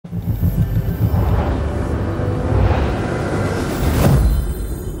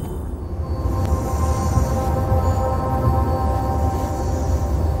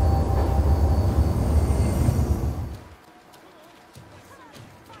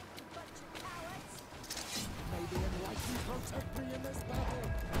Protect me in this battle!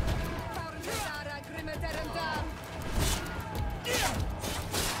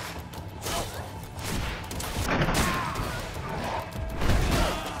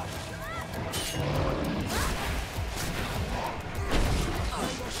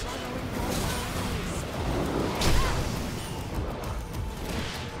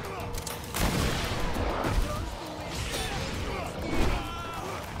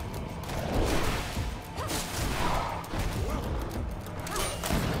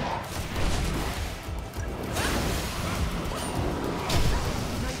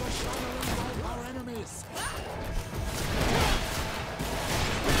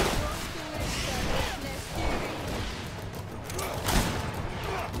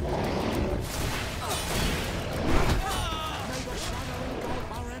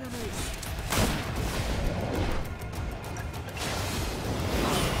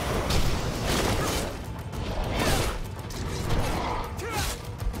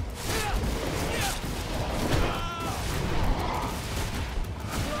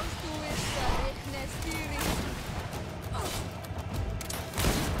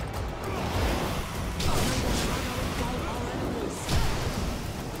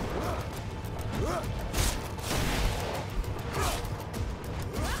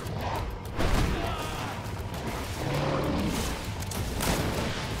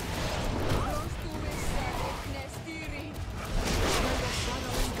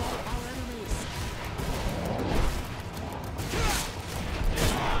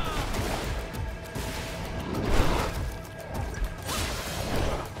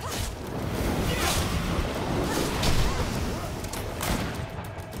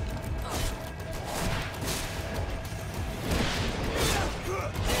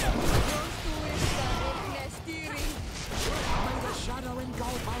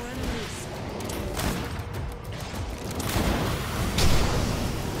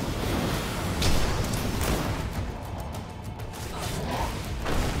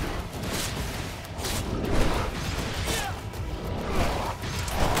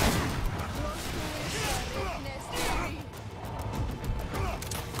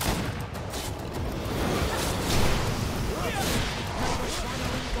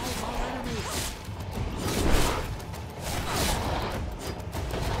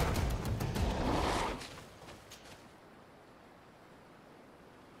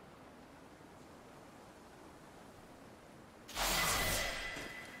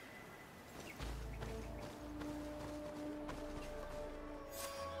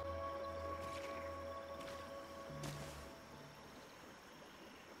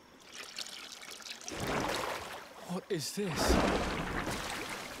 What is this?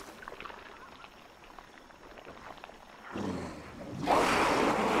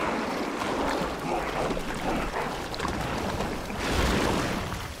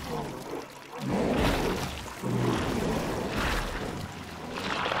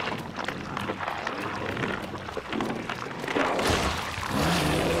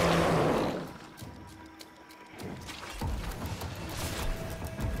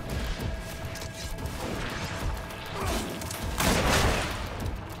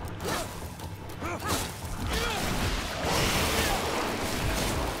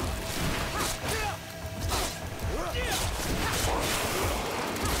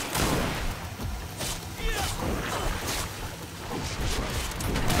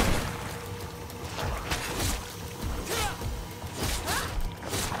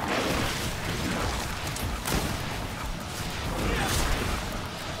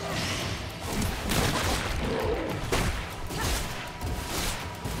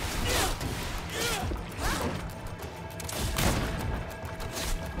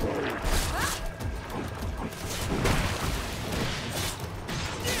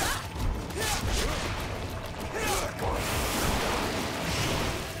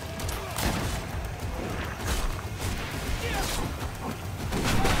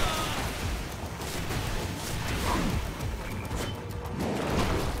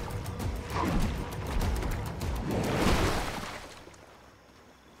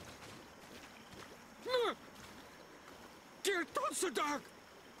 Dog!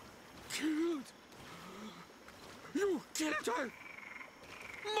 Killed! You killed her!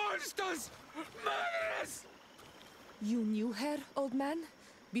 Monsters! Murderers! You knew her, old man?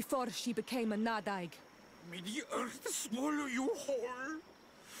 Before she became a Nadaig? May the earth swallow you whole!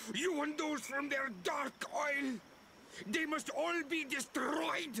 You and those from their dark oil! They must all be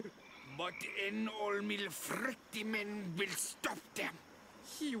destroyed! But Enolmil Frictimen will stop them!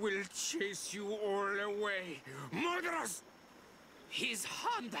 He will chase you all away! Murderers! His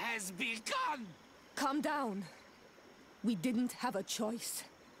hunt has begun! Calm down. We didn't have a choice.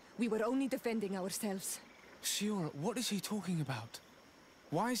 We were only defending ourselves. Siora, what is he talking about?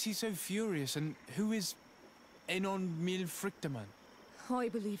 Why is he so furious, and who is Enon Mil Frictaman? I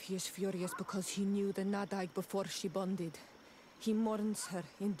believe he is furious because he knew the Nadaig before she bonded. He mourns her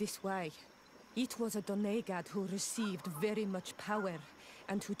in this way. It was a Donegad who received very much power,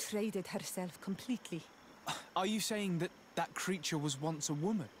 and who traded herself completely. Are you saying that that creature was once a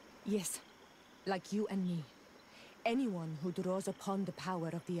woman? Yes, like you and me. Anyone who draws upon the power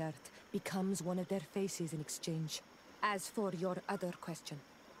of the earth becomes one of their faces in exchange. As for your other question,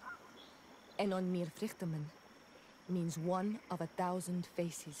 Enon Mir Frichteman means one of 1,000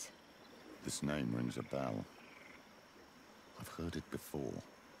 faces. This name rings a bell. I've heard it before.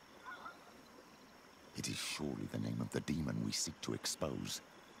 It is surely the name of the demon we seek to expose.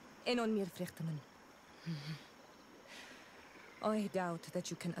 Enon Mir Frichteman. I doubt that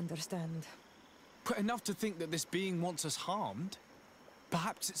you can understand. But enough to think that this being wants us harmed?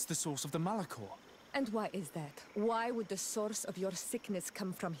 Perhaps it's the source of the Malachor. And why is that? Why would the source of your sickness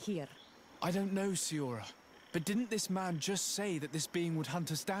come from here? I don't know, Siora. But didn't this man just say that this being would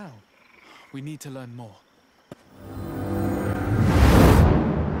hunt us down? We need to learn more.